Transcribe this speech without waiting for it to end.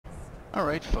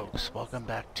Alright folks, welcome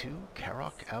back to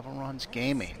Karac Avalron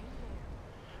Gaming.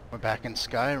 We're back in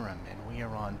Skyrim and we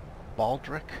are on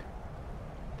Baldric,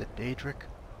 the Daedric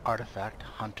Artifact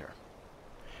Hunter.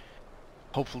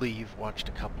 Hopefully you've watched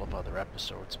a couple of other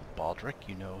episodes of Baldric,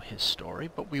 you know his story,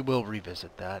 but we will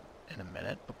revisit that in a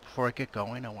minute. But before I get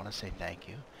going, I want to say thank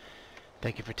you.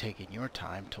 Thank you for taking your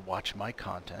time to watch my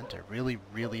content. I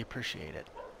really appreciate it.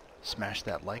 Smash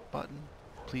that like button,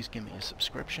 please give me a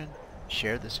subscription.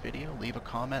 Share this video, leave a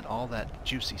comment, all that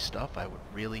juicy stuff. I would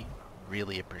really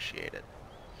appreciate it.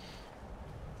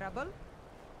 Trouble?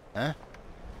 Huh?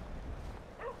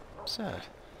 What's that?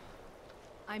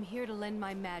 I'm here to lend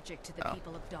my magic to the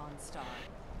people of Dawnstar.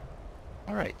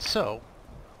 Alright, so,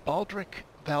 Baldric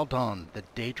Valdon, the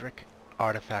Daedric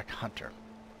Artifact Hunter.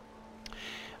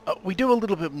 We do a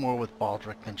little bit more with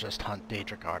Baldric than just hunt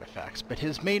Daedric artifacts, but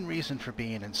his main reason for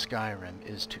being in Skyrim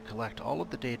is to collect all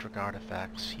of the Daedric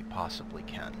artifacts he possibly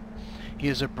can. He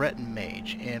is a Breton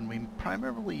mage, and we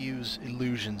primarily use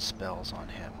illusion spells on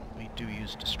him. We do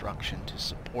use destruction to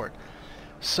support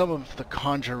some of the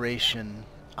conjuration,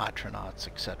 atronauts,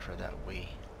 etc. that we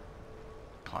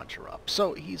conjure up.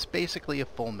 So he's basically a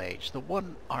full mage. The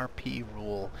one RP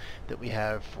rule that we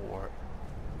have for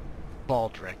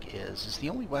Baldric is the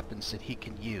only weapons that he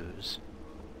can use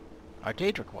are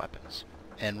Daedric weapons.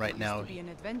 And right now... I used to be an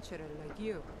adventurer like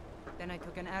you. Then I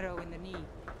took an arrow in the knee.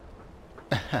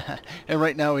 And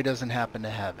right now he doesn't happen to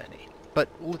have any. But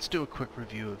let's do a quick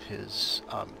review of his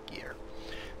gear.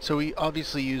 So he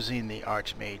obviously using the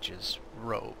Archmage's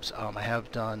robes. I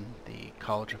have done the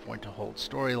College of Winterhold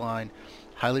storyline.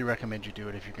 Highly recommend you do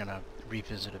it if you're going to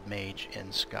revisit a mage in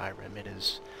Skyrim. It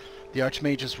is... The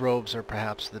Archmage's robes are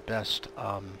perhaps the best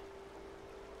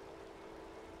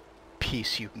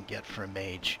piece you can get for a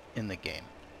mage in the game.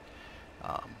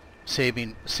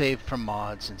 Saved from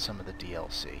mods and some of the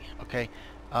DLC. Okay,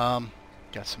 got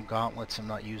some gauntlets. I'm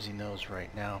not using those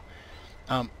right now.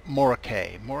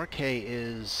 Morake. Morake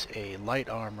is a light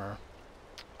armor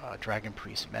Dragon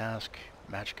Priest mask.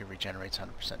 Magicka regenerates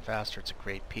 100% faster. It's a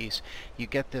great piece. You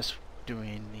get this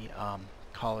doing the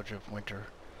College of Winterhold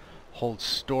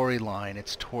storyline.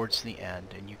 It's towards the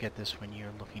end, and you get this when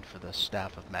you're looking for the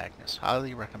Staff of Magnus.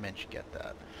 Highly recommend you get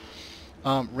that.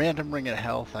 Random Ring of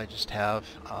Health, I just have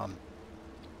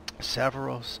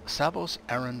Savos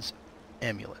Aran's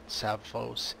Amulet.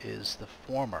 Savos is the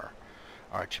former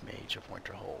Archmage of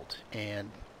Winterhold,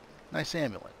 and nice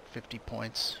amulet. 50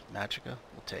 points, Magicka,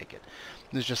 we'll take it.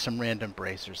 There's just some random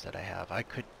bracers that I have. I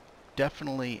could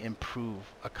definitely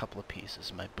improve a couple of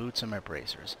pieces, my boots and my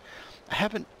bracers. I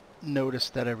haven't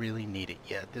noticed that I really need it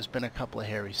yet. There's been a couple of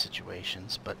hairy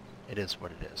situations, but it is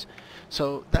what it is.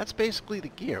 So that's basically the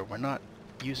gear. We're not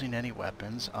using any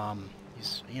weapons.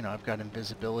 I've got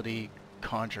invisibility,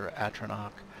 conjure,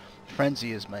 atronach.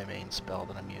 Frenzy is my main spell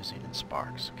that I'm using in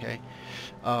Sparks. Okay.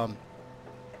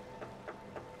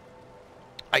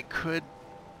 I could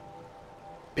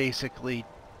basically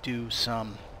do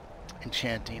some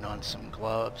enchanting on some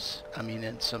gloves,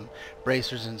 and some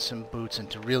bracers and some boots,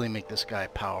 and to really make this guy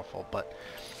powerful. But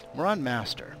we're on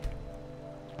master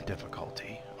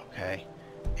difficulty, okay?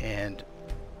 And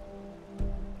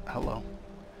hello.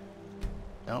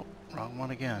 Nope, wrong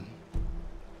one again.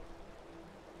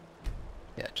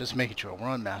 Yeah, just making sure we're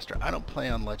on master. I don't play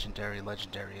on legendary.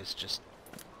 Legendary is just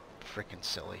freaking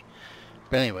silly.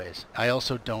 But anyways, I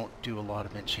also don't do a lot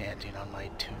of enchanting on my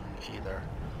tune either,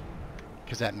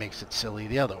 because that makes it silly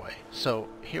the other way. So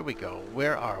here we go.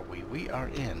 Where are we? We are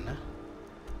in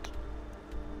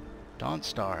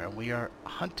Dawnstar, and we are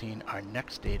hunting our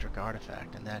next Daedric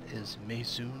artifact, and that is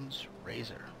Mehrunes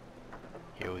Razor.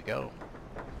 Here we go.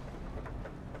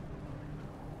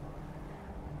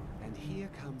 And here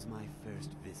comes my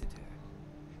first visitor.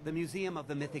 The Museum of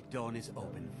the Mythic Dawn is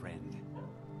open, friend.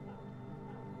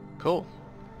 Cool.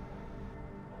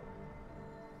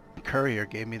 Courier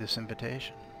gave me this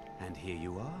invitation. And here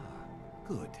you are.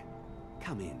 Good.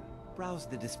 Come in, browse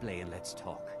the display, and let's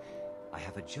talk. I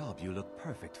have a job you look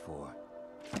perfect for.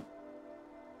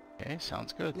 Okay,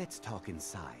 sounds good. Let's talk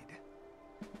inside.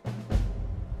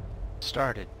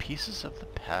 Started. Pieces of the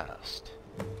past.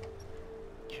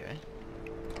 Okay.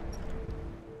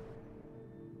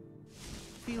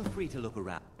 Feel free to look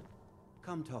around.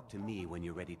 Come talk to me when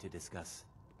you're ready to discuss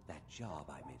that job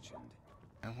I mentioned.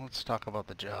 And let's talk about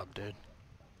the job, dude.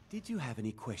 Did you have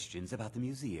any questions about the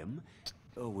museum?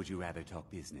 Or would you rather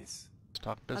talk business? Let's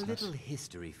talk business. A little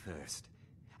history first.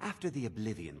 After the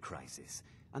Oblivion Crisis,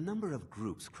 a number of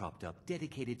groups cropped up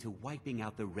dedicated to wiping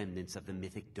out the remnants of the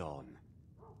Mythic Dawn.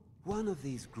 One of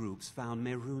these groups found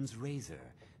Mehrunes Razor,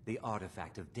 the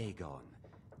artifact of Dagon.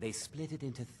 They split it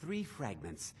into 3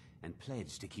 fragments and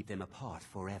pledged to keep them apart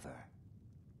forever.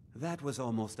 That was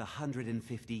almost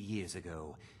 150 years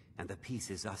ago, and the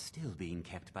pieces are still being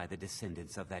kept by the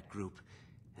descendants of that group,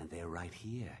 and they're right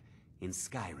here, in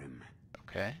Skyrim.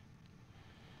 Okay.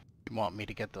 You want me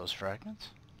to get those fragments?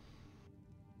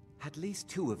 At least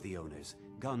 2 of the owners,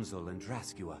 Gonzol and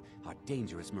Draskua, are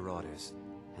dangerous marauders,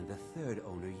 and the third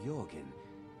owner, Jorgen,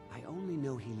 I only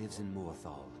know he lives in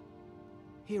Morthal.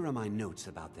 Here are my notes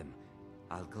about them.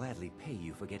 I'll gladly pay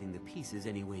you for getting the pieces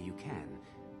any way you can.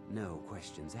 No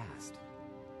questions asked.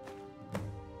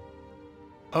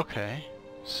 Okay,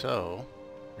 so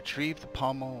retrieve the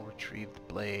pommel, retrieve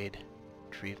the blade,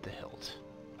 retrieve the hilt.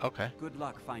 Okay. Good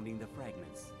luck finding the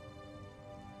fragments.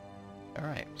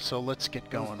 Alright, so let's get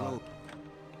going on.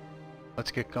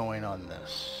 Let's get going on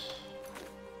this.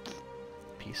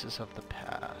 Pieces of the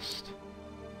past.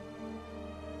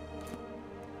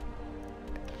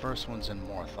 The first one's in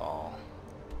Morthal.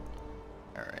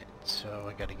 Alright, so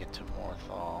I gotta get to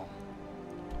Morthal.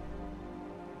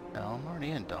 No, I'm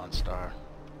already in Dawnstar.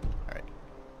 Alright.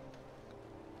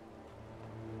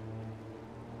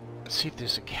 Let's see if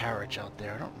there's a carriage out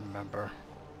there. I don't remember.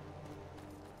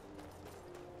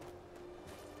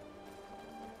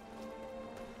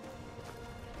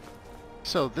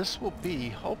 So this will be,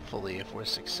 hopefully, if we're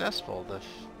successful,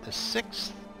 the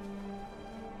 6th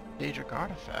Daedric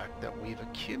artifact that we've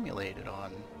accumulated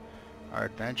on our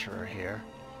adventurer here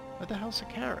with the House of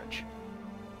Carriage.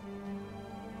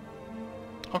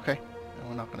 Okay, and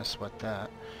we're not going to sweat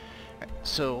that. Right,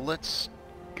 so let's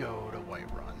go to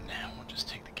Whiterun. We'll just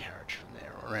take the carriage from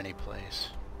there, or any place.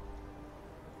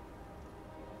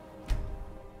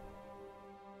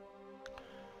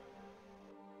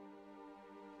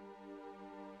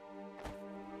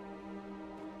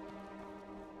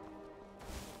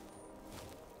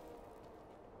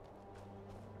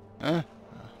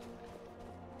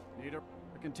 Leader,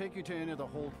 I can take you to any of the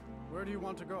hold. Where do you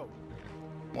want to go?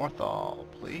 Morthal,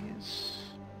 please.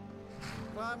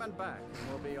 Climb and back, and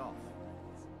we'll be off.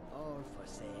 All for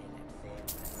sale and fair.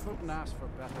 Couldn't ask for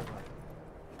better luck.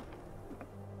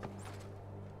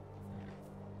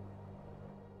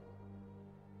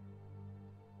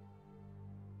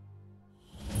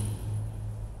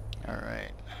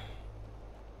 Alright.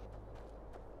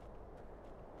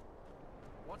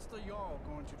 What's the Jarl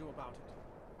going to do about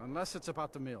it? Unless it's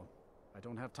about the mill. I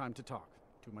don't have time to talk.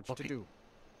 Too much to do.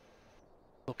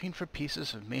 Looking for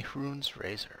pieces of Mehrunes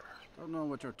Razor. Don't know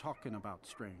what you're talking about,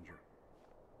 stranger.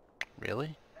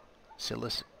 Really?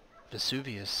 Silas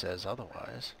Vesuvius says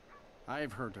otherwise.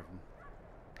 I've heard of him.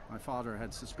 My father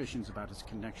had suspicions about his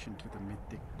connection to the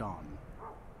Mythic Dawn.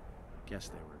 Guess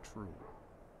they were true.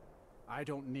 I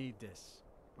don't need this.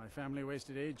 My family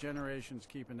wasted 8 generations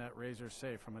keeping that razor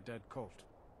safe from a dead cult.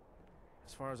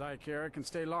 As far as I care, it can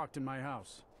stay locked in my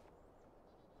house.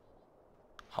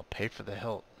 I'll pay for the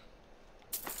hilt.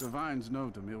 The Vines know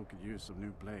the mill could use some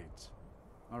new blades.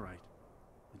 All right.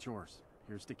 It's yours.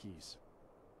 Here's the keys.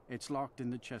 It's locked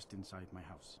in the chest inside my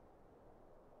house.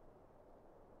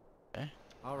 Okay.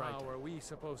 All right. How are we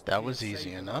supposed That to was be easy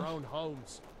safe in enough. our own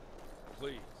homes?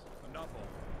 Please, enough of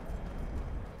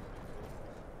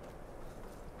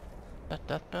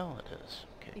That bell it is.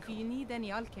 Okay, If cool. you need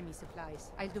any alchemy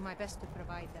supplies, I'll do my best to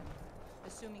provide them.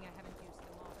 Assuming I haven't used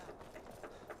them all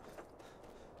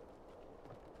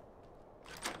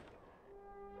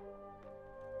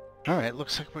up. Alright,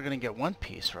 looks like we're gonna get one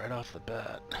piece right off the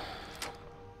bat.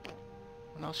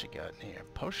 What else you got in here?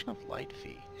 Potion of Light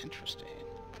Feet. Interesting.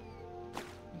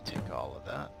 I'll take all of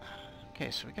that.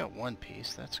 Okay, so we got one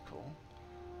piece. That's cool.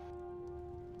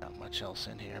 Not much else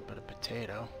in here but a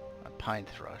potato. A pine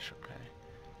thrush, okay.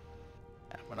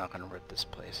 Yeah, we're not gonna rip this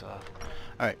place off.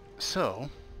 Alright, so...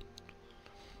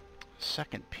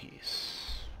 second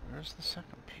piece. Where's the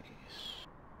second piece?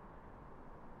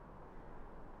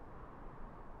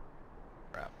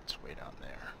 Crap, it's way down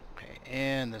there. Okay,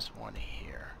 and there's one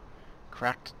here.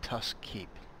 Cracked Tusk Keep.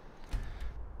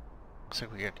 Looks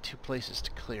like we got 2 places to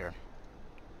clear.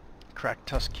 Cracked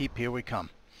Tusk Keep, here we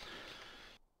come.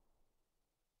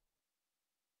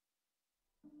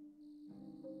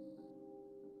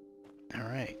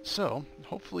 Alright, so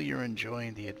hopefully you're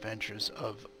enjoying the adventures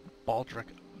of Baldric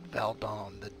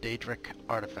Valdon, the Daedric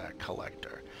Artifact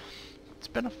Collector. It's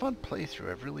been a fun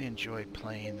playthrough. I've really enjoyed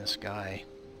playing this guy.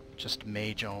 Just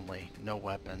mage only, no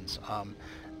weapons.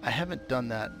 I haven't done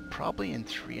that probably in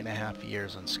 3.5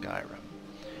 years on Skyrim.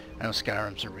 I know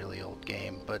Skyrim's a really old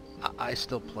game, but I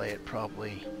still play it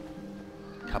probably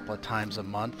a couple of times a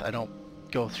month. I don't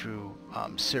go through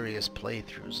serious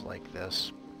playthroughs like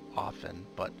this often,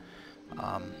 but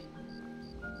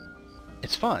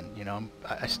it's fun, you know.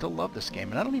 I still love this game,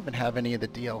 and I don't even have any of the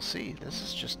DLC. This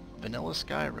is just vanilla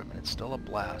Skyrim, and it's still a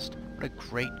blast. What a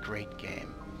great, great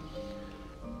game.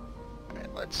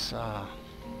 Alright, let's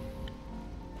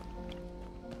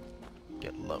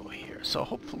get low here. So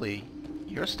hopefully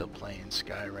you're still playing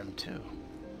Skyrim too.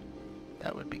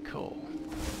 That would be cool.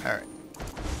 Alright.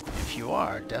 If you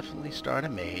are, definitely start a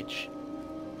mage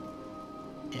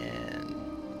and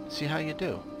see how you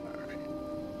do. Alright.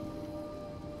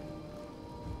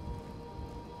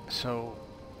 So,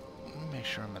 let me make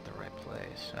sure I'm at the right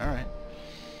place. Alright.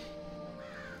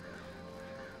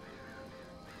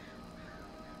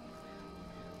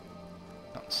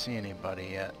 Don't see anybody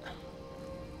yet.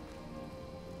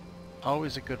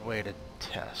 Always a good way to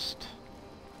test.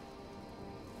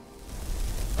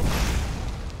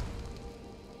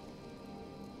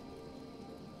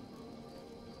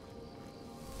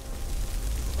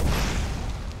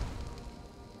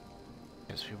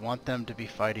 Because we want them to be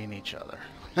fighting each other.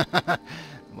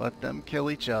 Let them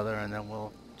kill each other and then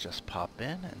we'll just pop in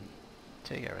and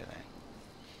take everything.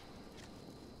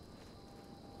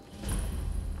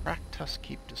 Cracked tusk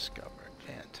keep discovered.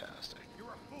 Fantastic. You're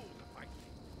a fool to fight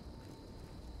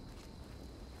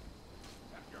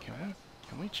me.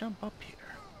 Can we jump up here?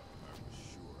 I was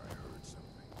sure I heard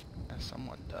something. Yeah,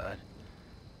 someone died.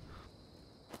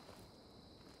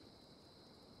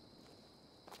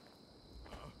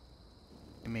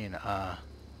 I mean,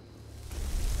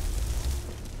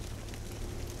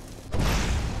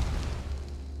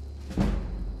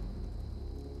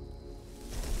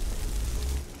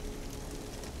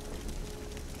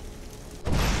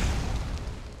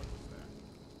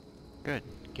 good.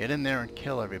 Get in there and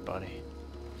kill everybody.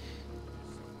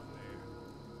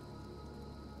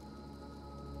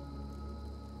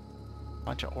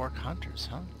 Bunch of orc hunters,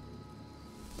 huh?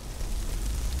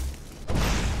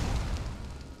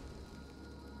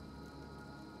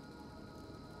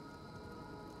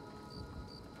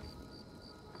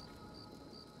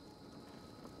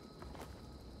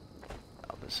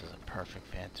 Oh, this is a perfect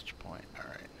vantage point. All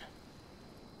right.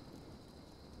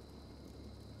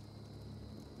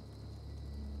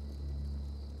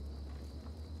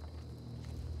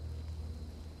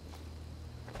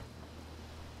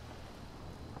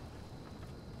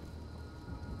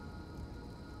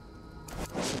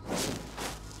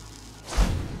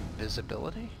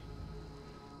 Visibility?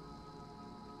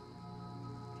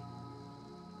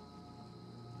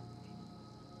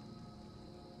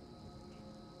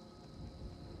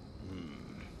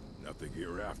 Nothing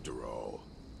here after all.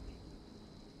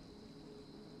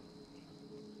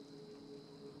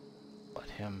 Let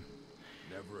him.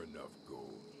 Never enough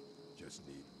gold. Just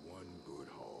need one good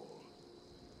haul.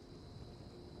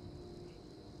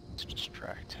 Let's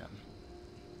distract him.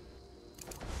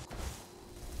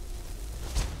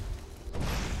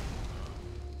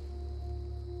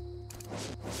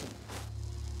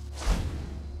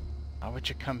 How would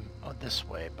you come this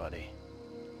way, buddy?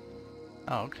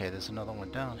 Oh, okay, there's another one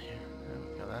down here. There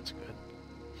we go, that's good.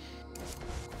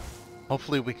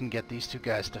 Hopefully we can get these two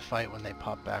guys to fight when they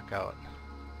pop back out.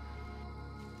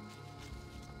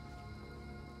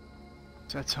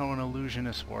 So that's how an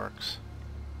illusionist works.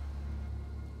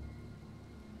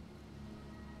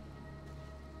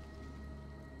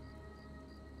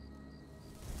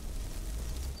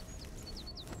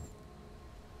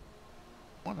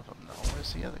 One of them, though.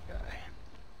 Where's the other guy?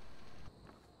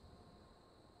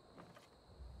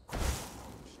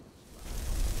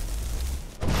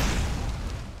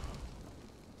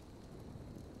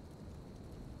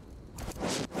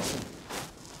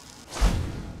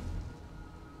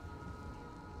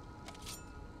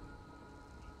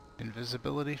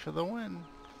 Invisibility for the win.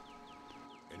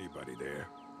 Anybody there?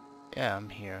 Yeah, I'm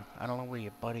here. I don't know where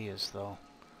your buddy is, though.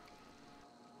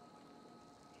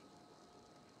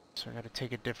 So I gotta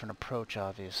take a different approach,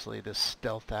 obviously. This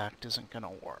stealth act isn't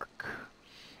gonna work.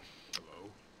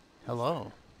 Hello?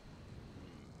 Hello.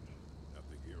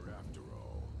 Nothing here after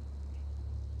all.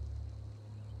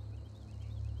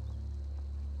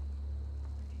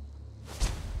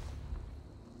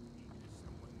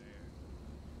 Someone there.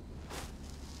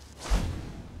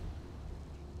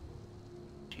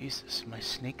 Jesus, my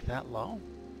sneak that low?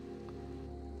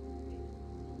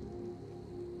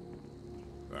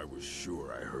 I was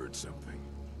sure I heard something.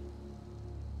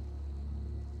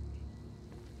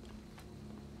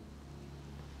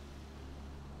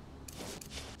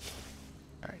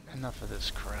 Alright, enough of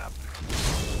this crap.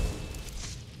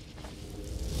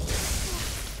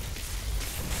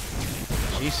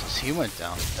 Jesus, he went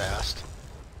down fast.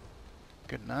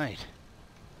 Good night.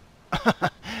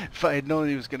 If I had known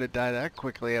he was going to die that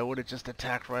quickly, I would have just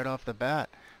attacked right off the bat.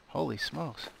 Holy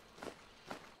smokes.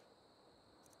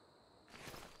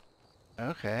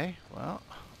 Okay, well,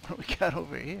 What do we got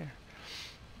over here?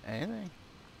 Anything?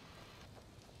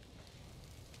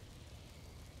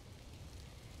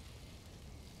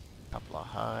 Couple of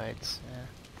hides, yeah.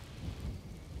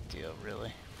 Deal,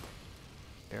 really.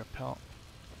 Bear pelt.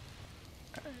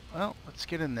 Alright, well, let's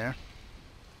get in there.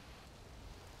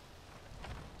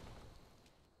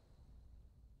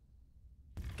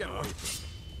 Get away from me.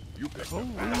 You picked up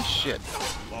Holy shit.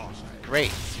 lost.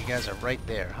 Great, you guys are right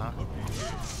there, huh?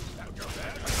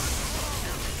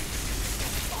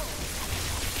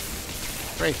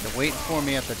 Great, they're waiting for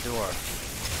me at the door.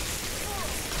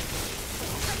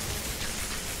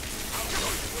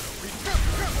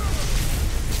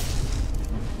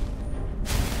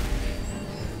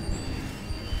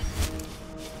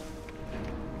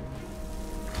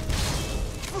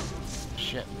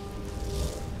 Shit.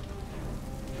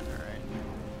 Alright.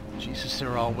 Jesus,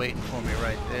 they're all waiting for me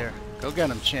right there. Go get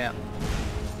them, champ.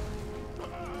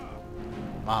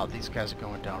 Wow, these guys are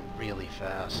going down really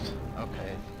fast.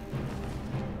 Okay.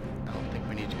 I don't think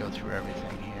we need to go through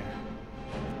everything here.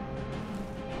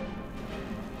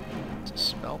 It's a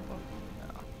spell book?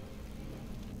 No.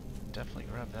 Definitely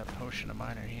grab that potion of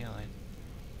minor healing.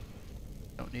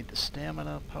 Don't need the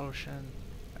stamina potion.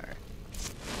 Alright.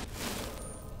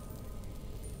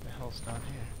 What the hell's down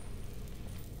here?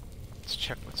 Let's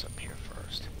check what's up here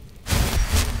first.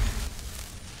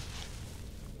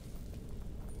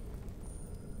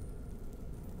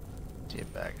 See a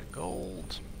bag of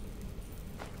gold.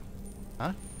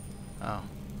 Huh? Oh.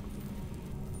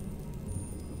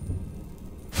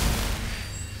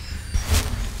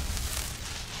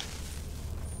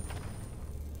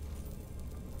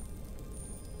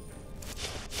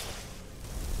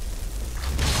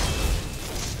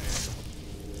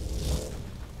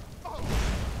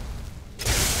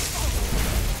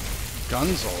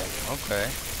 Gunzel, okay.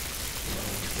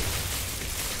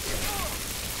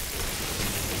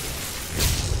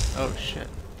 Oh shit.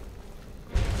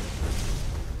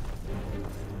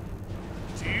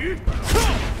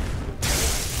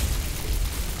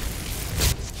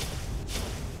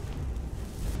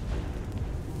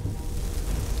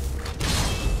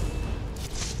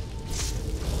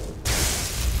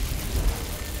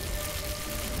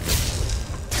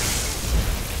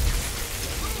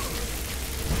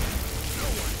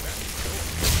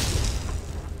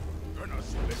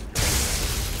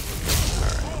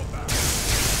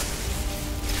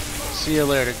 See you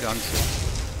later, Gunsel.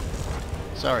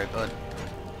 Sorry, bud.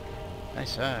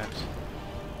 Nice axe.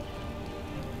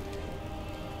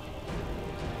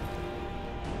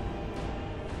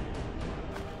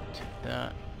 Take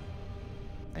that.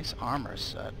 Nice armor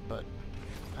set, but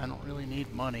I don't really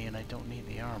need money and I don't need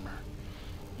the armor.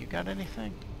 You got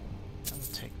anything?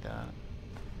 I'll take that.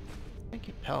 Thank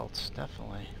you, pelts,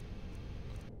 definitely.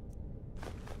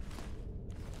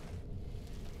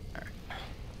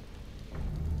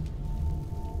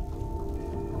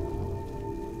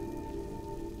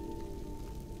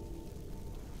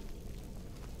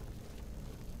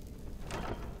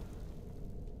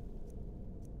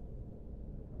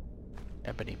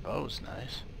 Ebony bow's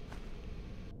nice.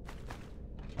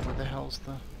 Where the hell's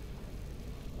the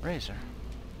razor?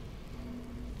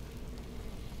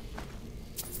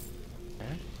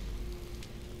 Okay.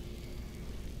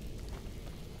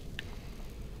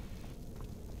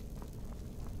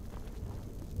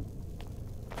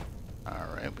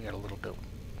 Alright, we got a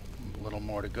little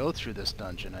more to go through this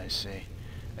dungeon, I see.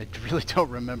 I really don't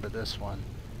remember this one.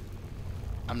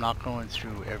 I'm not going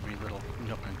through every little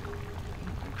nook and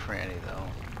cranny though.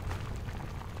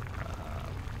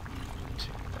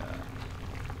 Take that.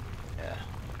 Yeah,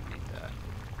 need that.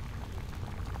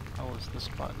 How is this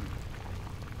button?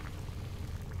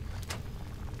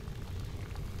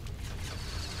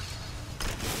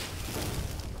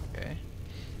 Okay.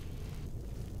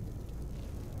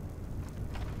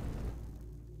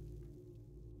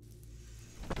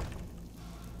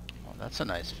 Well, that's a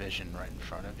nice vision right in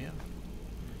front of you.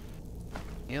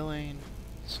 Healing.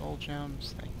 Soul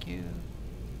gems, thank you.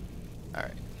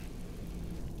 Alright.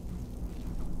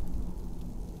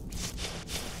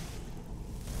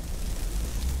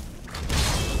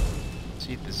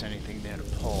 See if there's anything there to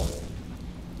pull.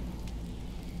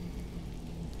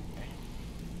 Okay.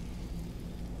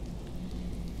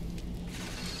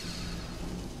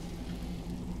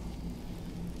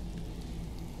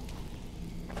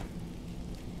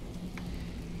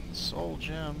 Soul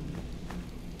gem.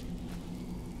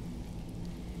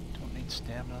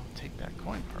 Stamina. I'll take that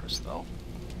coin purse though.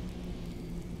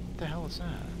 What the hell is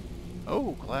that?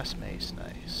 Oh, glass mace,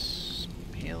 nice.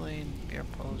 Healing, beer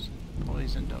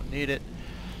poison, don't need it.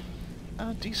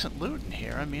 Decent loot in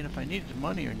here. I mean, if I needed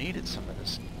money or needed some of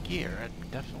this gear,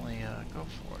 I'd definitely go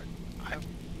for it.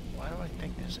 Why do I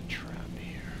think there's a trap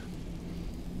here?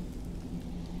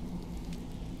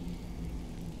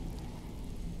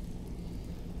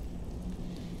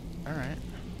 Alright.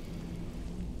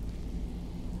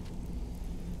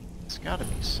 It's gotta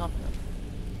be something.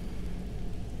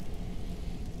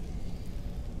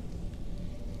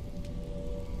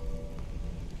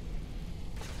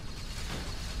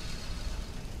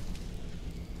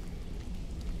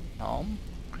 Helm?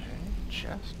 Okay,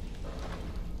 chest.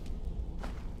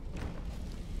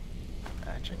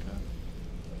 Magica.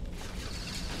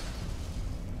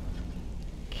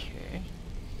 Okay.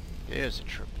 There's a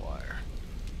tripwire.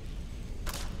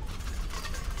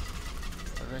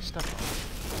 What did I step on?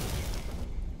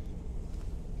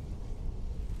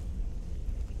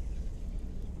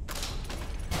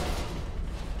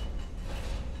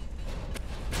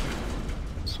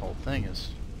 This whole thing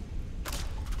is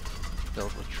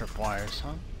filled with tripwires,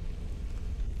 huh?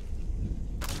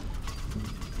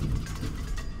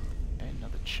 Okay,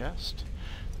 another chest.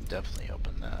 Definitely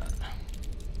open that.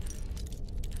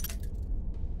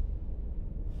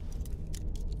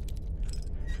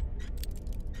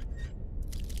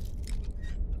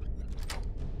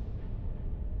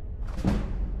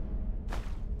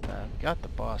 I've got the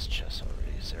boss chest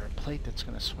already. Is there a plate that's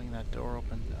going to swing that door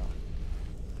open? No.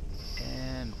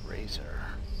 And razor.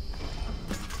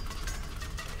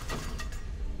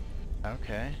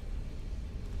 Okay.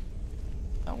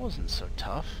 That wasn't so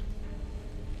tough.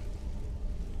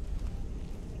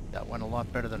 That went a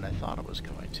lot better than I thought it was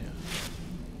going to.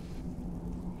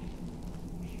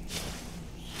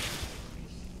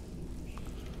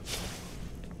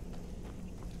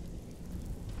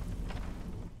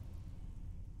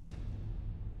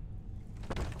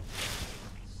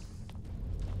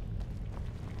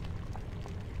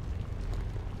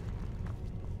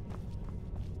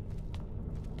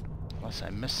 Unless I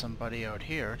missed somebody out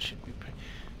here, it should be pretty...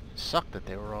 Sucked that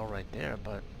they were all right there,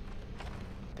 but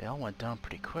they all went down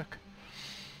pretty quick.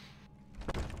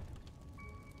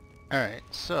 Alright,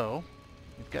 so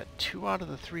we've got 2 out of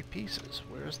the 3 pieces.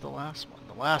 Where's the last one?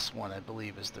 The last one, I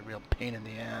believe, is the real pain in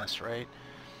the ass, right?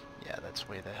 Yeah, that's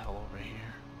way the hell over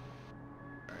here.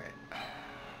 Alright.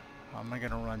 How am I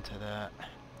gonna run to that?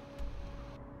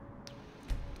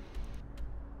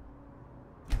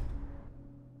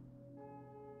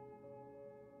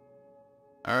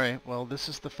 Alright, well this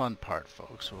is the fun part,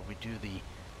 folks, where we do the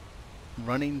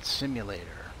running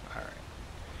simulator. Alright.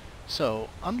 So,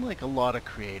 unlike a lot of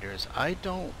creators, I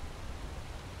don't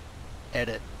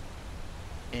edit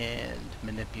and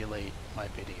manipulate my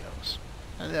videos.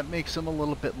 And that makes them a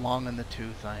little bit long in the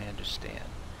tooth, I understand.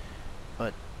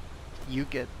 But you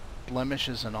get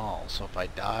blemishes and all, so if I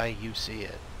die, you see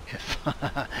it.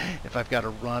 If I've got to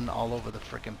run all over the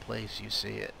frickin' place, you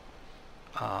see it.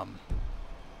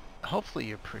 Hopefully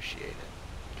you appreciate it,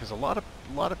 because a lot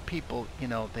of people, you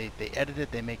know, they edit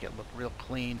it, they make it look real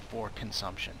clean for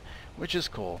consumption, which is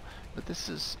cool. But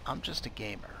I'm just a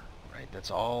gamer, right? That's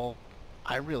all.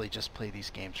 I really just play these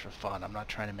games for fun. I'm not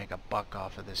trying to make a buck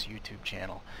off of this YouTube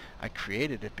channel. I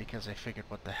created it because I figured,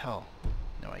 what the hell?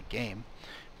 You know, I game.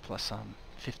 Plus I'm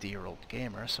a 50-year-old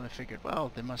gamer, so I figured,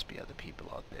 well, there must be other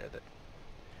people out there that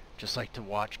just like to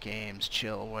watch games,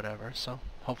 chill, whatever. So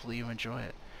hopefully you enjoy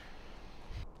it.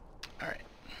 Alright.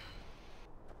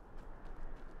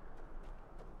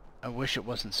 I wish it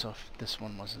wasn't so... this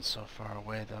one wasn't so far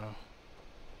away, though.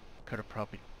 Could have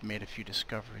probably made a few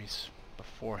discoveries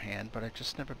beforehand, but I've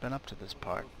just never been up to this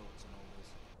part.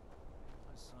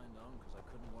 I signed on because I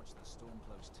couldn't watch the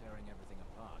Stormcloaks tearing everything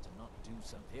apart and not do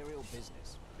some imperial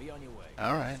business. Be on your way.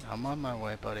 Alright, I'm on my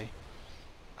way, buddy.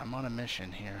 I'm on a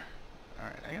mission here.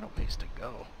 Alright, I got a ways to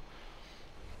go.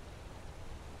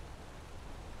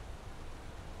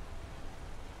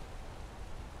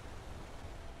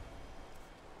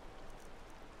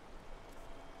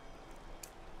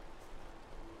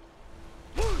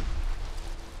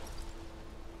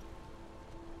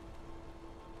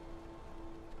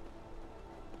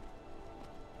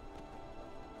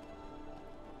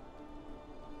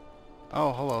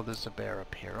 Oh, hello, there's a bear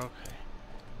up here, okay.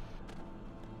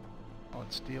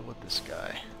 Let's deal with this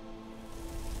guy.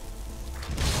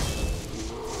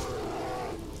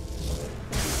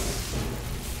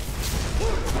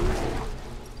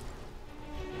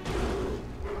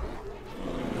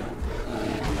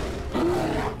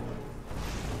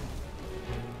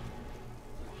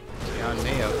 It's on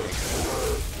me, okay.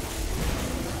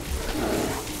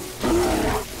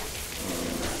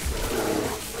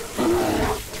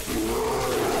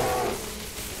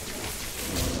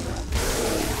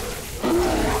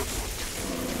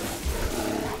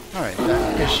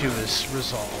 issue is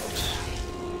resolved.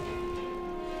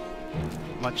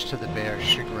 Much to the bear's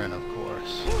chagrin, of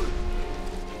course.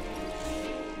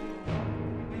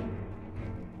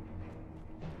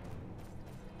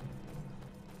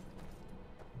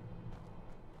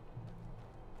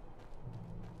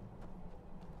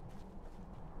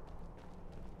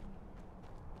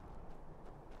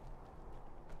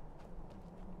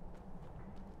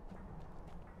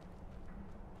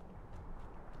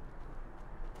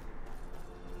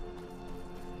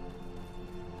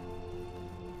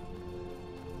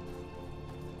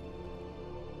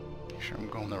 Sure I'm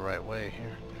going the right way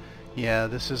here. Yeah,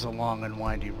 this is a long and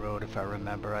windy road if I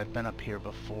remember. I've been up here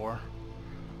before.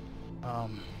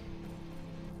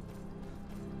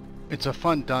 It's a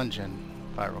fun dungeon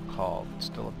if I recall. It's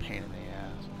still a pain in the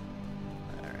ass.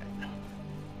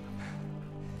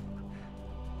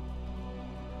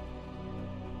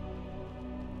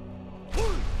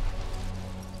 Alright.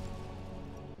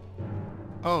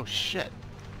 Oh shit.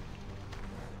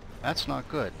 That's not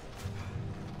good.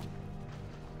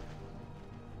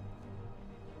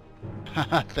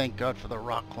 Thank God for the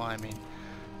rock climbing.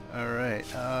 Alright,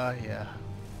 yeah.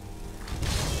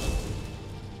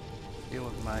 Deal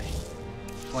with my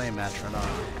flame atronach.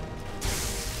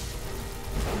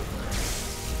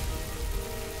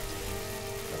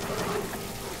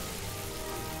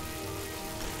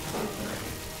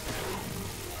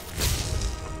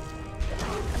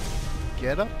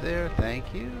 Get up there,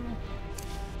 thank you.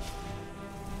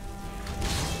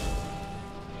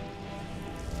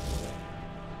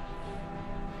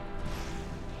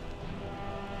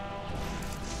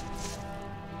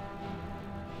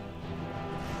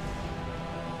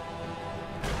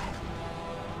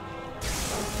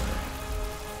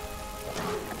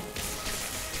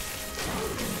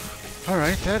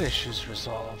 Alright, that issue's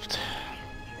resolved.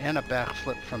 And a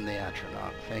backflip from the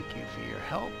atronach. Thank you for your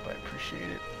help, I appreciate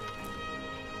it.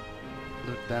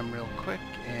 Loot them real quick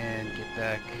and get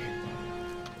back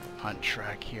on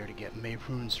track here to get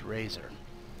Mehrunes Razor,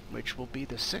 which will be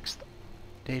the 6th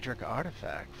Daedric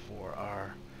artifact for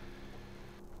our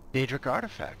Daedric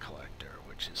Artifact Collector,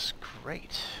 which is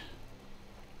great.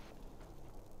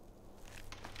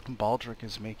 Baldric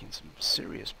is making some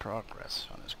serious progress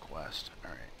on his quest.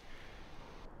 Alright.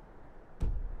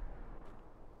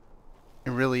 It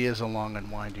really is a long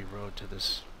and windy road to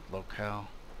this locale.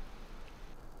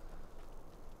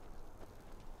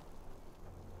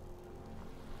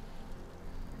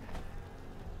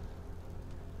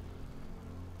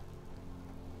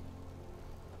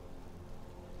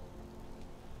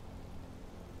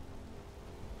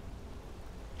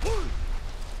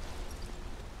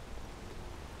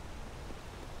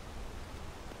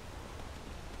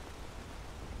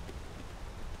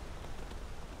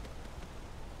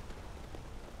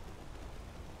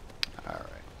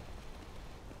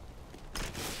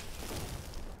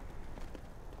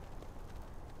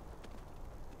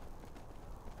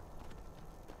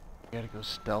 Gotta go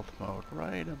stealth mode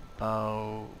right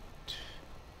about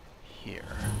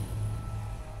here.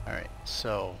 Alright,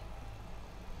 so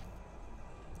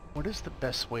what is the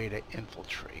best way to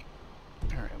infiltrate?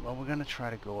 Alright, well we're gonna try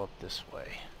to go up this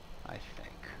way, I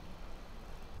think.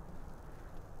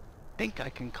 I think I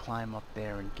can climb up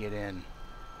there and get in,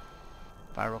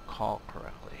 if I recall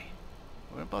correctly.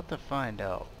 We're about to find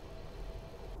out.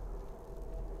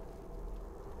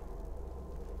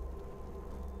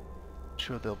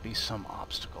 Sure there'll be some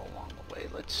obstacle along the way.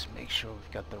 Let's make sure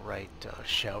we've got the right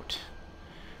shout.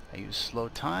 I use slow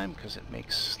time because it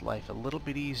makes life a little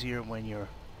bit easier when you're...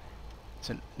 It's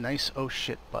a nice oh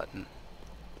shit button.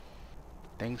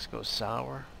 Things go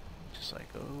sour, just like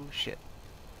oh shit.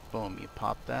 Boom, you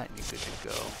pop that and you're good to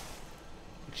go.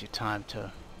 Gives you time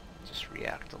to just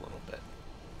react a little bit.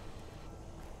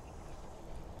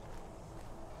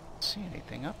 Don't see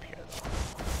anything up here though.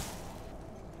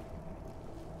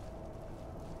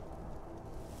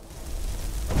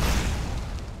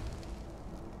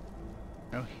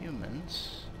 No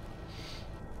humans.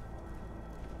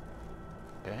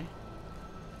 Okay.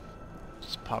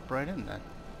 Just pop right in then.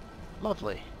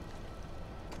 Lovely.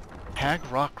 Hag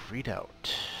Rock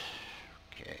readout.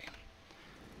 Okay.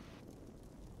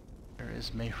 There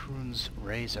is Mehrunes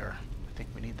Razor. I think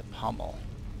we need the pommel.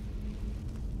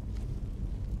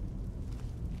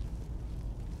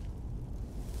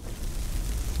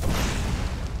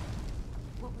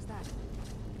 What was that?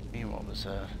 I mean, what was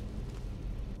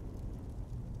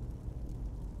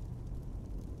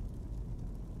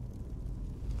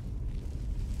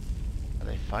Are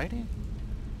they fighting?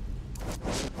 Nothing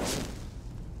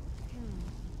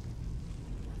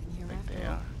here I think after they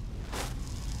all. are.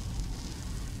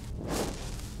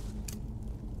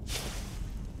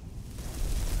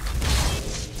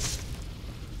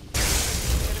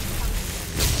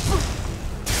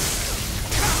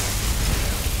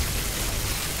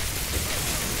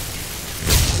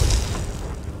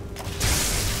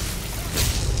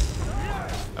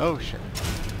 Oh shit.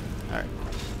 Alright.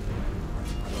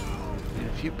 Need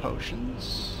a few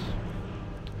potions.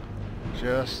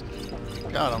 Just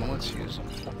got them, let's use them.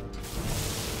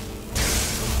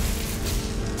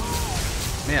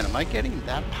 Man, am I getting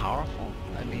that powerful?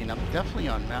 I mean, I'm definitely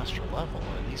on master level,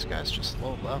 and these guys just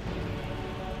low level.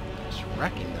 Just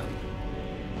wrecking them.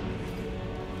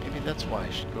 Maybe that's why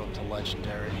I should go up to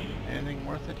legendary. Anything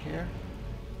worth it here?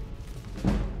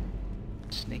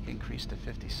 Sneak increased to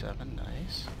 57,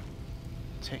 nice.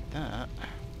 Take that.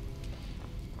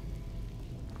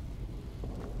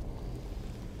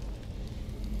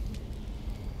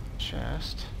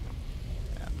 Chest.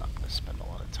 Yeah, I'm not going to spend a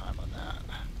lot of time on that.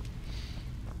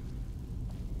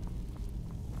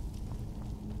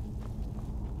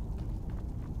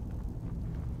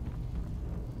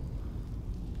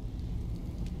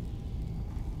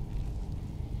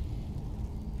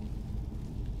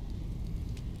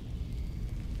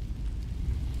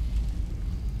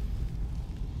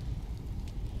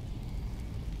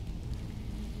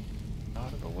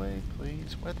 Out of the way,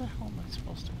 please. Where the hell am I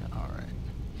supposed to go? Alright.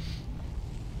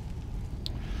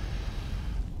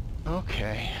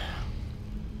 Okay.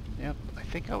 Yep, I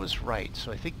think I was right.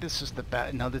 So I think this is the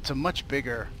now that's a much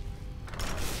bigger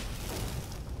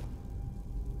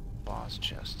boss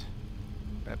chest.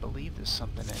 But I believe there's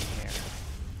something in here.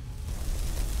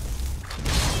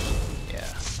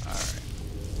 Yeah, alright.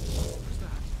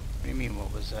 What do you mean,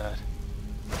 what was that?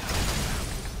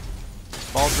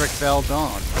 Baldric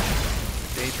Valdon.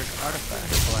 Daedric Artifact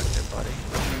Collector, buddy.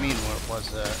 What do you mean, what was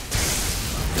that?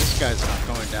 This guy's not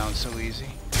going down so easy.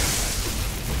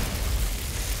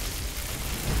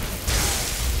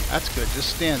 That's good,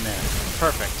 just stand there.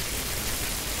 Perfect.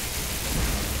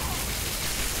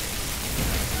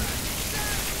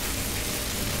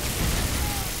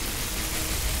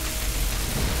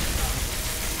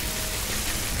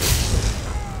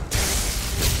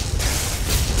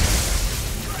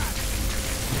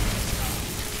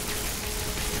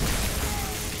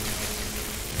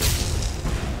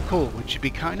 Cool, would you be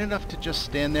kind enough to just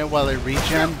stand there while I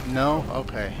regen? No?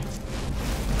 Okay.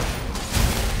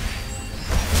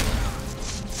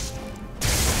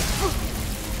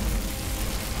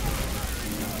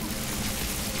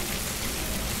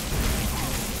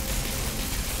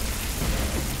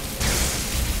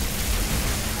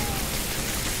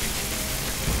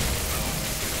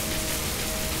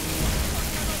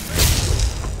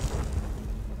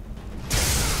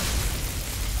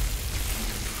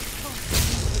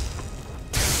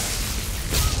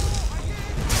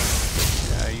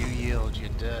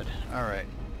 Alright.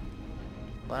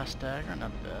 Last dagger,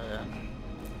 not bad.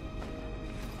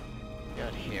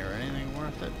 Got here, anything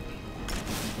worth it?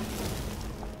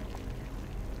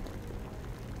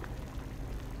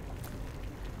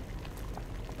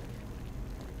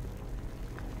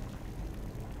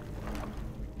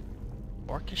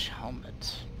 Orcish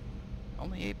helmet.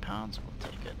 Only 8 pounds?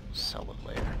 We'll take it. Sell it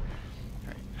later.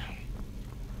 Alright.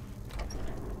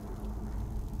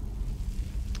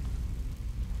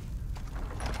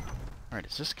 Alright,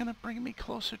 is this gonna bring me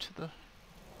closer to the...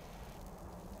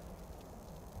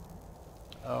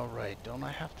 Oh, right, don't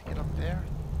I have to get up there?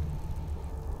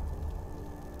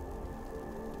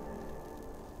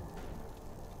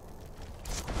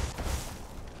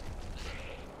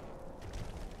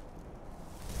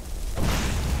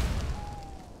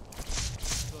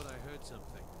 Thought I heard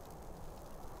something.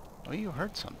 Oh, you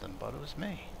heard something, but it was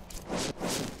me.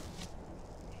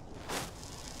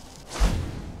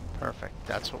 Perfect.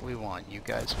 That's what we want. You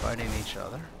guys fighting each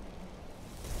other.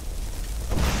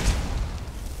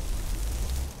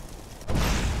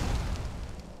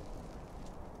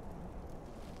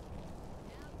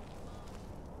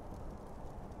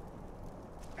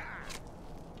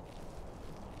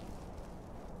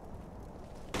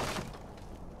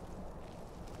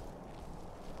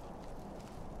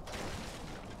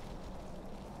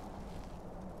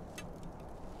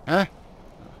 Huh?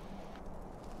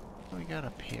 What do we got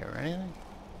up here? Anything?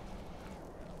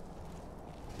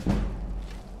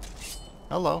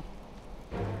 Hello.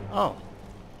 Oh.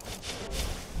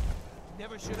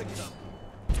 Never should have come.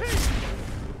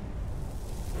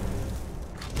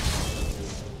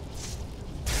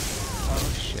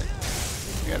 Oh shit.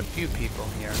 We got a few people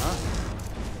here, huh?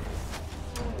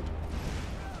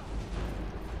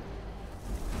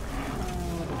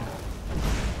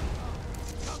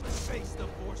 Come and face the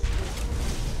force.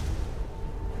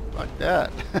 Fuck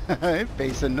that. I ain't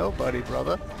facing nobody,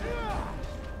 brother.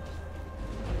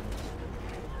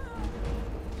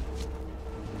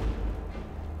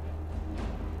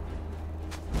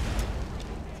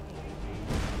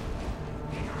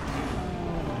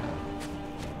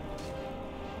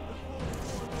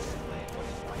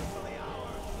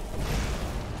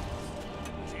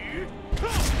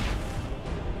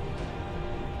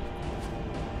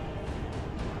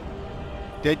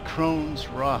 Dead Crone's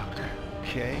Rock.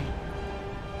 Okay.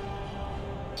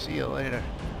 See you later.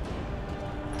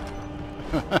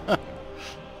 Alright,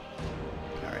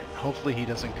 hopefully he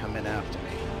doesn't come in after me.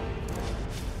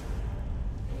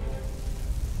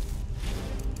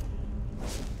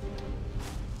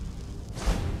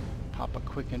 Pop a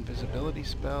quick invisibility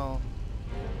spell.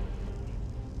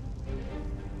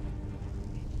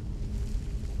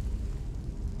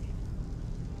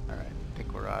 Alright, I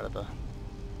think we're out of the...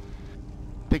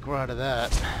 think we're out of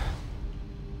that.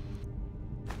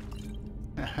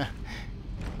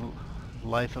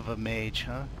 Life of a mage,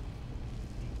 huh?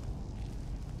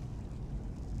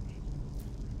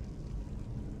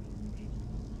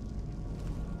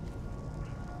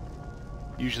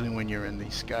 Usually when you're in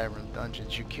these Skyrim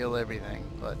dungeons you kill everything,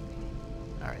 but...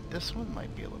 Alright, this one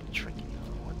might be a little tricky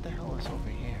though. What the hell is over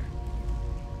here?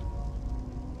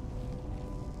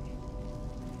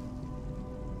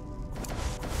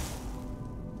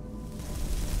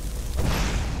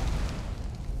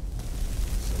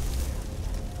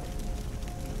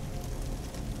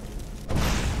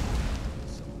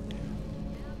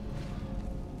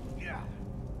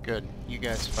 Good. You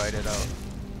guys fight it out.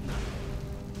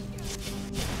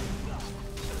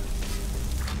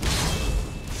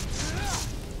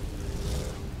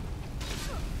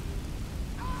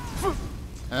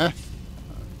 Huh?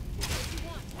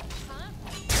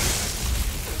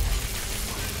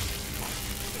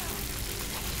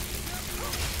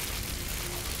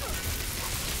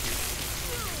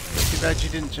 Too bad you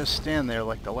didn't just stand there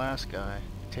like the last guy.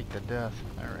 Take the death.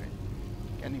 Alright.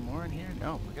 Any more in here?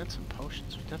 No, we got some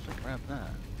potions. We definitely grabbed that.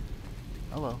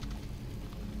 Hello.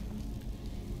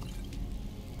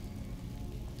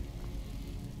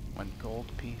 One gold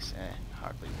piece?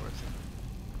 Hardly worth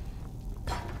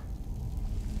it.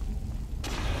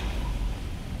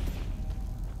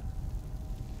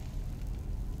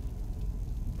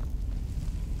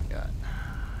 Got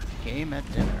game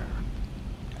at dinner.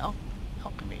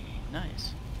 Alchemy.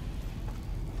 Nice.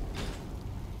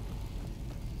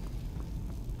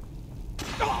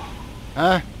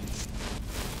 Huh?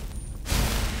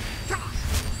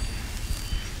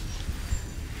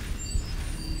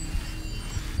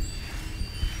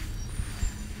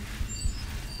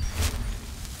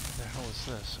 What the hell is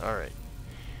this? Alright.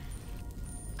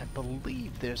 I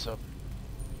believe there's a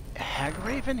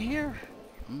Hagraven here?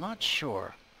 I'm not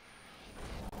sure.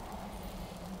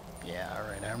 Yeah,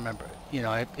 alright, I remember it. You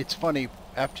know, it's funny,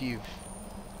 after you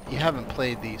haven't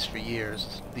played these for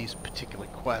years, these particular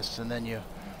quests, and then you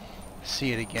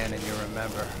see it again and you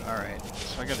remember. Alright,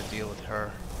 so I gotta deal with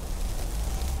her.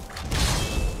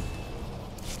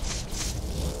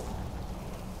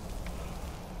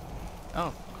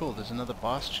 Oh, cool, there's another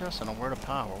boss chest and a word of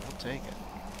power. We'll take it.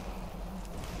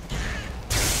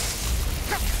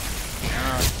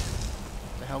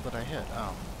 What the hell did I hit?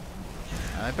 Oh.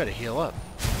 I better heal up.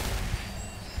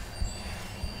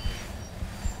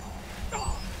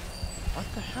 What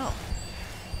the hell?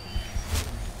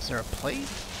 Is there a plate?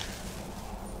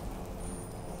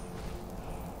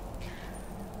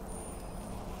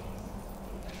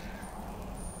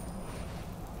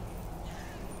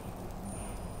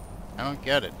 I don't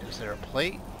get it. Is there a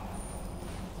plate?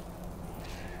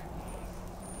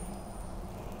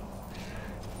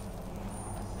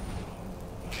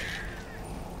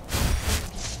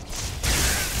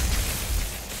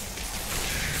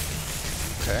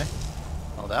 Okay.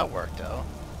 Well, that worked out.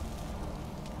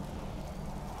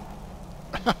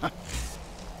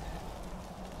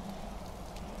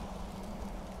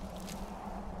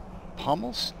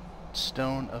 Pommel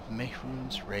Stone of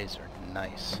Mehrunes Razor.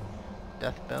 Nice.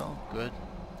 Death Bell. Good.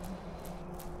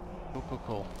 Cool, cool,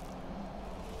 cool.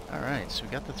 Alright, so we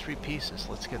got the 3 pieces.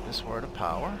 Let's get this word of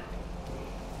power.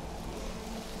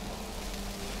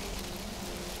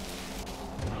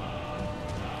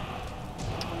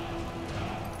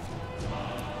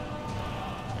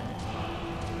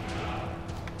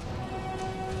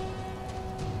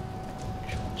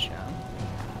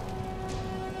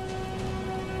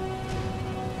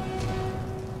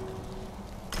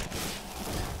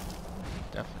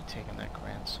 Taking that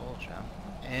Grand Soul Gem.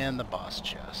 And the boss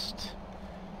chest.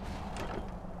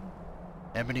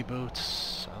 Ebony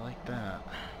boots. I like that.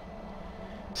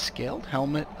 Scaled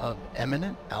Helmet of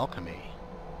Eminent Alchemy.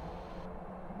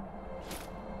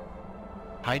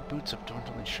 Hide boots of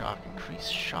Dwindling Shock. Increase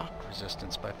shock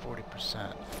resistance by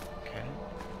 40%. Okay.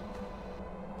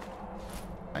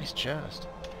 Nice chest.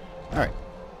 Alright.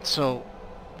 So,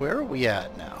 where are we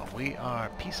at now? We are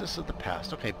Pieces of the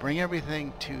Past. Okay, bring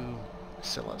everything to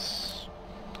Silas.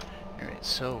 Alright,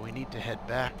 so we need to head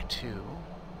back to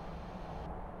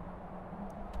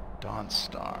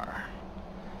Dawnstar.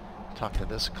 talk to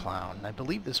this clown. I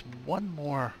believe there's one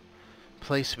more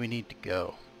place we need to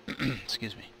go.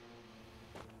 Excuse me.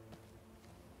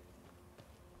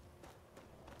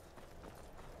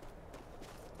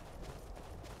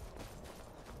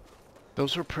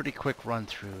 Those were pretty quick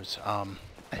run-throughs.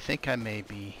 I think I may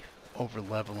be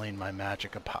over-leveling my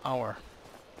magic of power,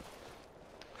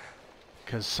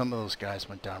 because some of those guys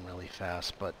went down really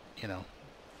fast, but, you know,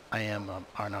 I am an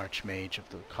archmage of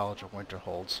the College of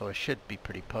Winterhold, so I should be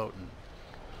pretty potent.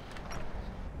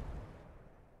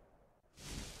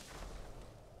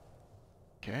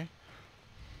 Okay.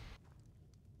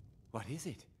 What is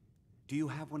it? Do you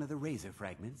have one of the razor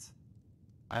fragments?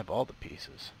 I have all the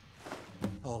pieces.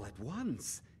 All at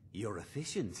once? You're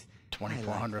efficient.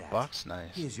 2,400 like bucks,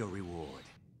 nice. Here's your reward.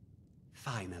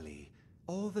 Finally,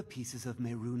 all the pieces of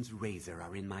Mehrunes Razor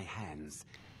are in my hands.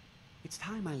 It's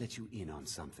time I let you in on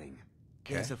something.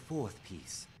 Okay. There's a fourth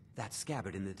piece, that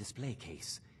scabbard in the display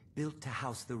case, built to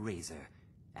house the razor.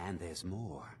 And there's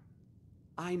more.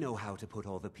 I know how to put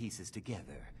all the pieces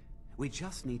together. We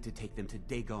just need to take them to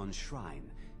Dagon's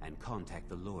shrine and contact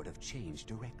the Lord of Change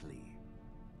directly.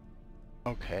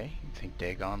 Okay, you think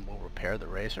Dagon will repair the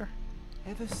razor?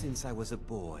 Ever since I was a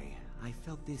boy, I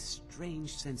felt this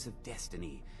strange sense of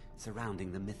destiny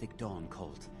surrounding the Mythic Dawn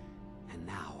cult. And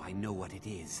now I know what it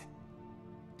is.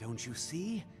 Don't you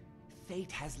see?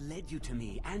 Fate has led you to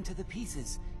me and to the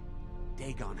pieces.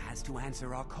 Dagon has to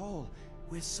answer our call.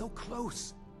 We're so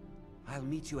close. I'll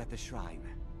meet you at the shrine.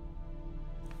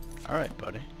 Alright,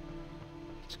 buddy.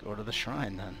 Let's go to the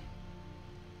shrine then.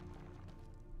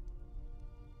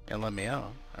 And let me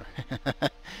out.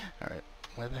 Alright,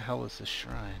 where the hell is this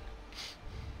shrine?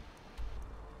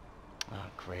 Oh,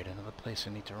 great, another place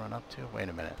I need to run up to? Wait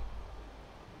a minute.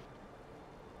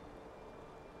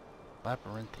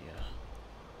 Labyrinthia.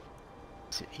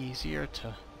 Is it easier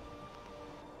to...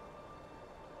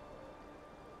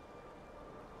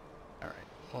 Alright,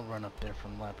 we'll run up there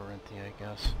from Labyrinthia, I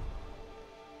guess.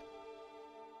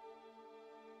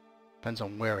 Depends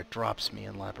on where it drops me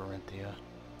in Labyrinthia.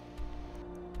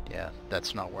 Yeah,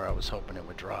 that's not where I was hoping it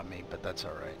would drop me, but that's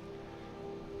alright.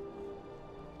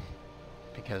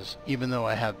 Because even though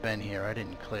I have been here, I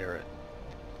didn't clear it.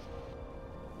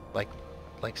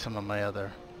 Like some of my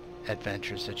other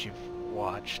adventures that you've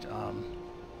watched.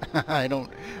 I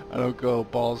don't go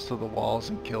balls to the walls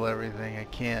and kill everything. I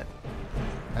can't.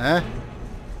 Huh?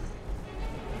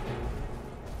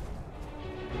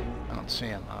 I don't see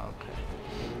him. Oh, okay.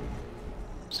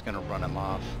 Just gonna run him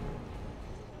off.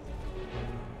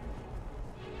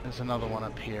 There's another one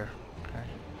up here. Okay.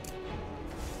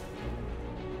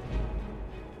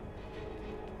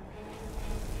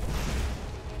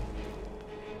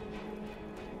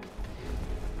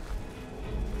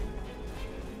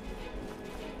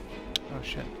 Oh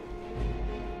shit.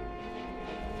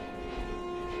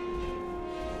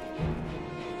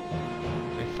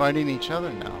 They're fighting each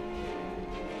other now.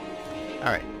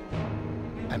 Alright.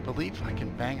 I believe I can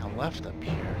bang a left up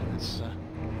here. It's a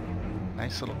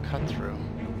nice little cut through.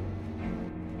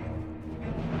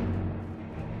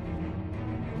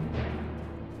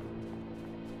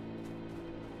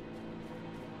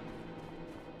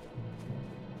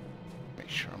 Make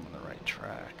sure I'm on the right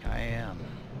track. I am.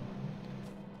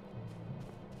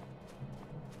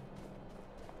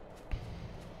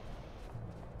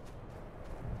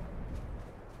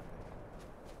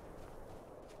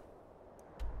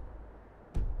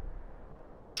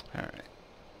 Alright.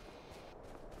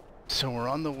 So we're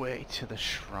on the way to the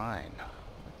shrine.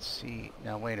 Let's see.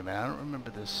 Now wait a minute, I don't remember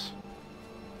this.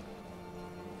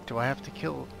 Do I have to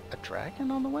kill a dragon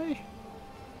on the way?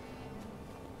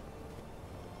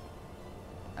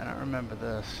 I don't remember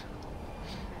this.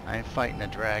 I ain't fighting a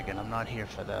dragon, I'm not here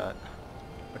for that.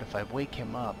 But if I wake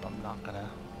him up, I'm not gonna...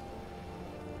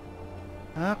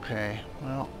 Okay,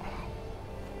 well...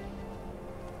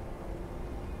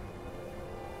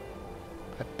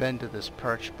 I've been to this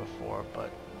perch before,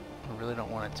 but I really don't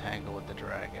want to tangle with the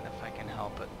dragon if I can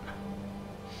help it.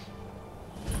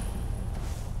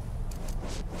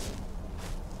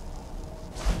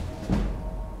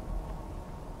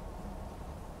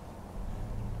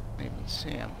 I didn't even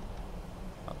see him.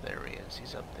 Oh, there he is.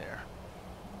 He's up there.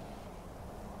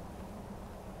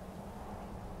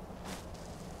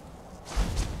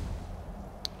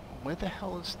 Where the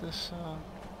hell is this,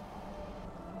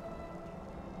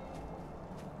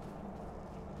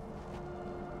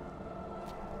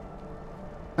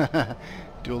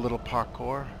 do a little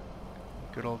parkour.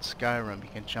 Good old Skyrim, you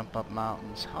can jump up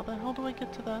mountains. How the hell do I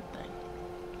get to that thing?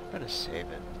 I better save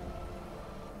it.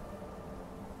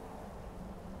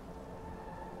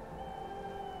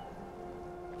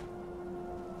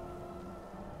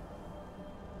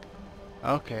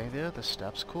 Okay, there are the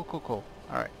steps. Cool, cool, cool.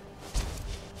 Alright.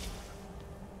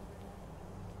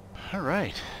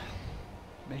 Alright.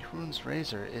 Mehrunes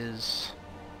Razor is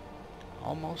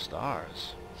almost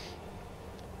ours.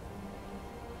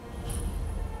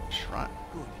 Shrine.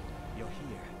 Good. You're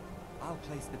here. I'll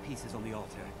place the pieces on the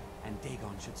altar, and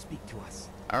Dagon should speak to us.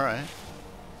 Alright.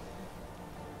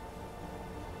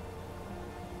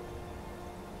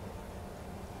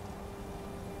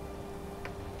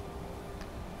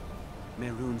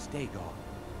 Mehrunes Dagon,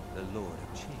 the Lord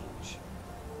of Change.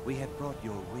 We have brought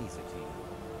your razor to you.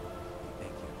 We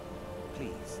beg you,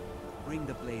 please, bring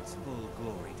the blade's full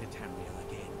glory to Tamriel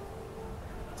again.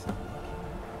 It's not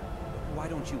working. Why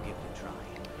don't you give it a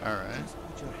try? Alright. Just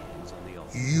put your hands on the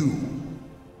altar. You,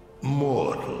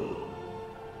 mortal,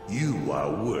 you are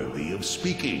worthy of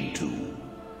speaking to.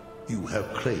 You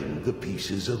have claimed the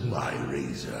pieces of my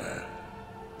razor.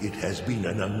 It has been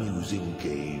an amusing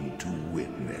game to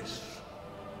witness.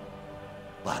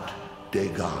 But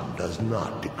Dagon does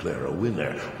not declare a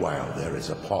winner while there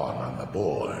is a pawn on the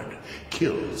board.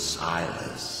 Kill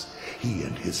Silas. He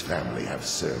and his family have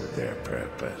served their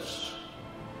purpose.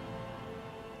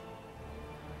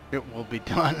 It will be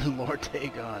done, Lord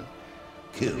Dagon.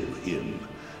 Kill him.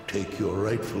 Take your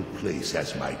rightful place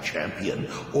as my champion,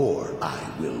 or I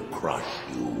will crush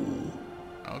you.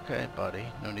 Okay, buddy.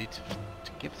 No need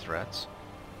to give threats.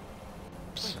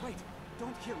 Wait,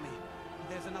 don't kill me.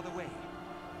 There's another way.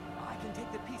 I can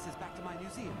take the pieces back to my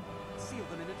museum, seal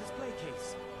them in a display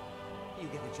case. You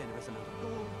get a generous amount of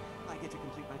gold, I get to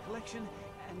complete my collection,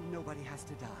 and nobody has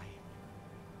to die.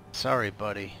 Sorry,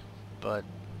 buddy, but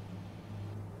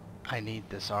I need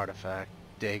this artifact.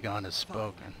 Dagon has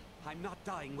spoken. I'm not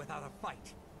dying without a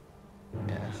fight.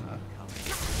 Yeah.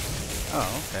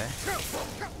 Oh, okay.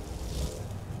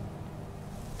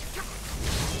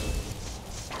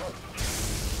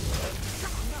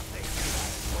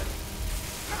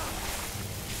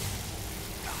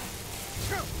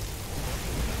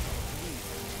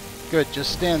 Good,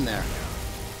 just stand there.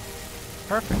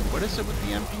 Perfect. What is it with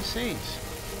the NPCs?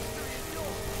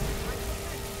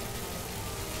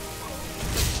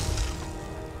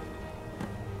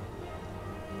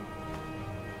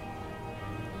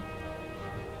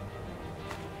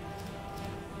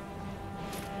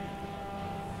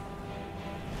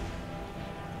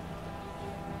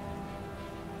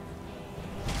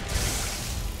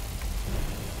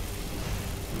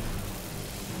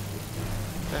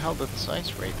 Where the hell did the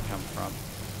size rate come from?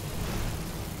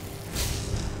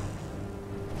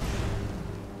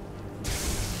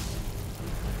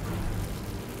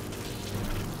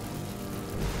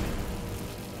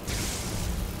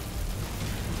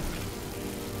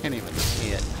 Can't even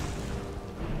see it.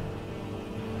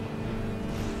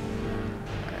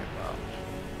 Alright, well.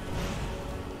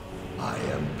 I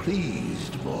am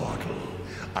pleased, mortal.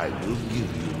 I will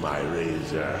give you my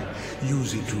razor.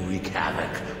 Use it to wreak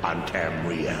havoc on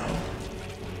Tamriel.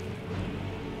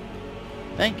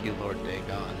 Thank you, Lord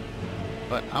Dagon.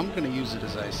 But I'm gonna use it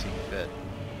as I see fit.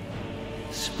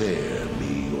 Spare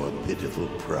me your pitiful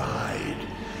pride.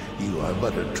 You are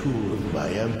but a tool of my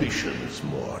ambitions,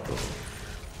 mortal.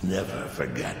 Never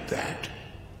forget that.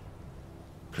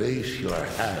 Place your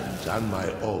hands on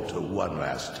my altar one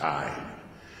last time,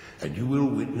 and you will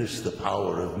witness the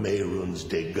power of Mehrunes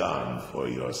Dagon for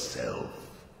yourself.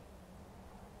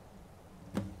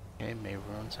 Okay,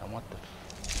 Mehrunes, I want the...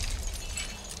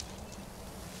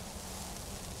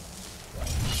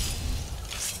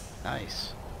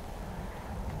 Nice.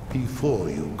 Before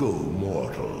you go,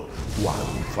 mortal,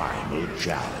 one final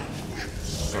challenge.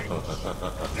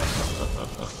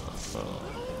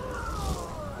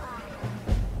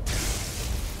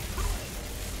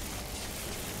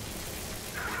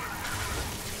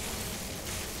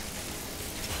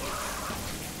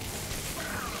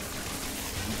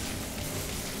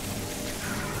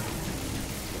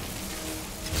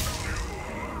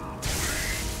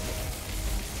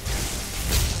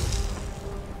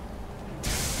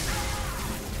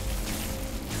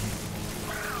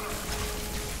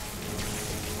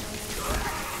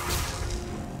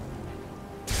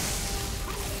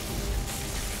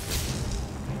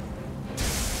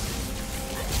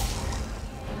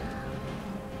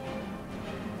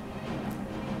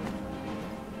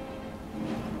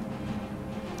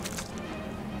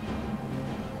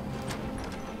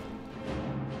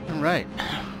 Right.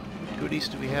 What goodies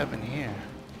do we have in here?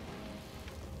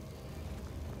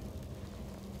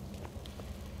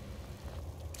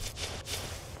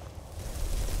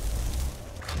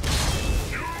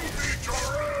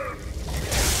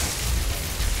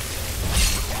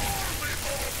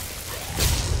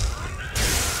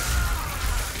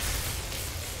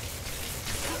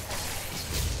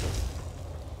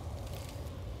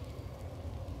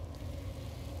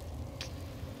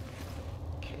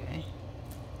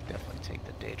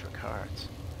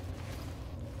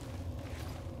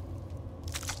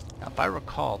 If I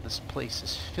recall, this place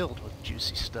is filled with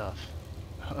juicy stuff.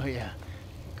 Oh yeah,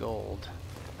 gold.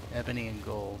 Ebony and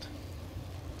gold.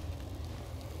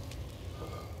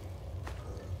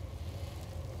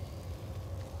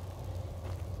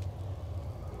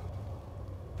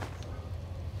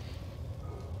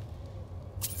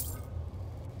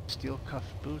 Steel cuff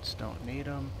boots, don't need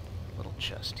them. Little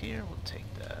chest here, we'll take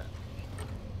that.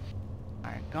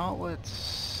 Iron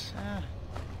gauntlets.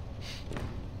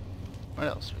 What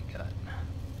else we got?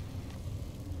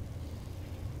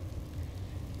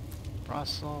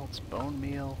 Frost salts, bone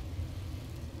meal.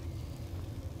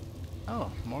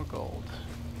 Oh, more gold.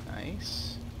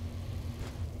 Nice.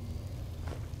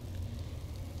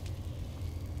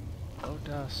 Low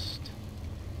dust.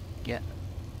 Get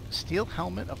steel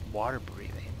helmet of water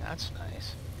breathing. That's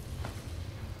nice.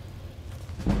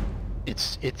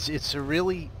 It's a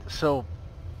really, so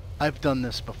I've done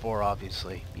this before,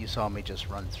 obviously. You saw me just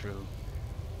run through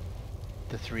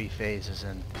the 3 phases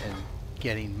and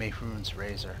getting Mehrunes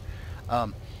Razor.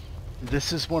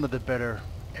 This is one of the better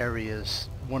areas,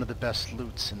 one of the best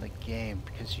loots in the game,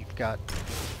 because you've got,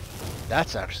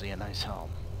 that's actually a nice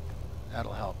helm.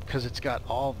 That'll help, because it's got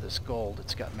all this gold,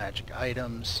 it's got magic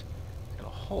items, got a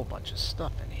whole bunch of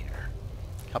stuff in here.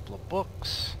 A couple of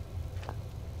books.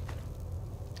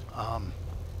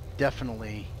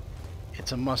 Definitely,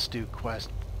 it's a must-do quest.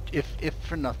 If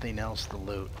for nothing else, the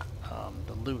loot.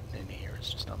 The loot in here is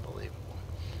just unbelievable.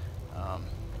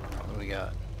 What do we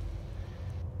got?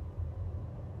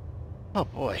 Oh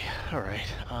boy! All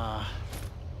right. I'll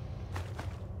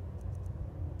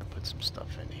put some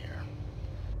stuff in here.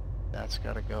 That's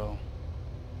gotta go.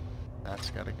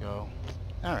 That's gotta go.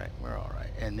 All right, we're all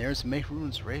right. And there's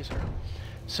Mehrunes Razor.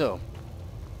 So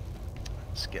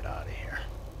let's get out of here.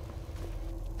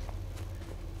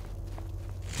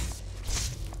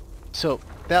 So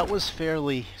that was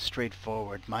fairly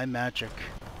straightforward. My magic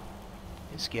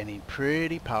is getting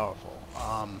pretty powerful.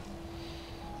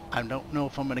 I don't know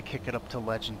if I'm going to kick it up to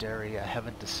legendary. I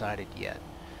haven't decided yet.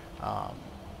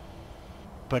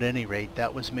 But at any rate,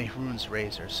 that was Mehrunes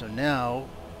Razor. So now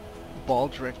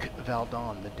Baldric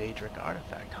Valdon, the Daedric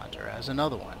Artifact Hunter, has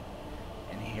another one.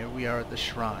 And here we are at the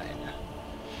shrine.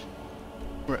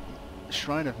 We're at the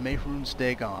Shrine of Mehrunes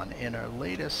Dagon, and our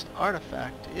latest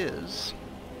artifact is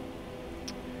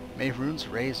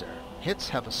Mehrunes Razor. Hits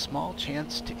have a small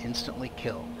chance to instantly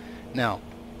kill. Now,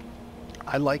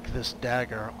 I like this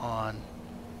dagger on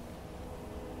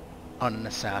an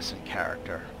assassin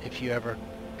character. If you ever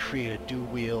create a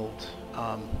dual-wield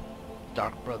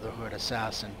Dark Brotherhood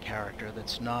assassin character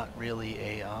that's not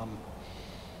really an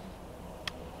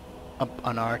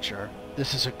archer,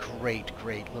 this is a great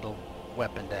little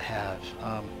weapon to have.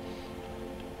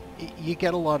 You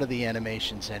get a lot of the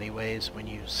animations anyways when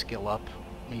you skill up,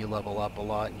 when you level up a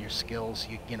lot in your skills,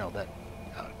 you know that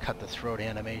cut the throat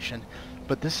animation.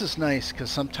 But this is nice because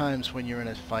sometimes when you're in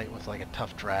a fight with like a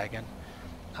tough dragon,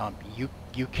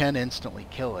 you can instantly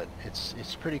kill it.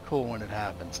 It's pretty cool when it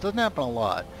happens. Doesn't happen a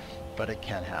lot, but it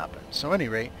can happen. So at any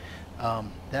rate,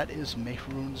 that is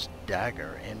Mehrunes'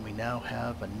 dagger, and we now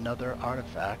have another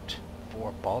artifact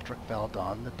for Baldric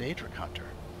Valdon, the Daedric Hunter.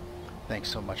 Thanks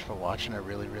so much for watching. I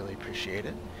really appreciate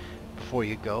it. Before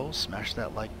you go, smash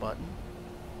that like button.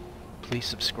 Please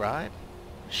subscribe,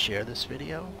 share this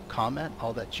video, comment,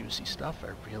 all that juicy stuff. I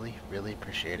really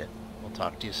appreciate it. We'll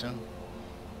talk to you soon.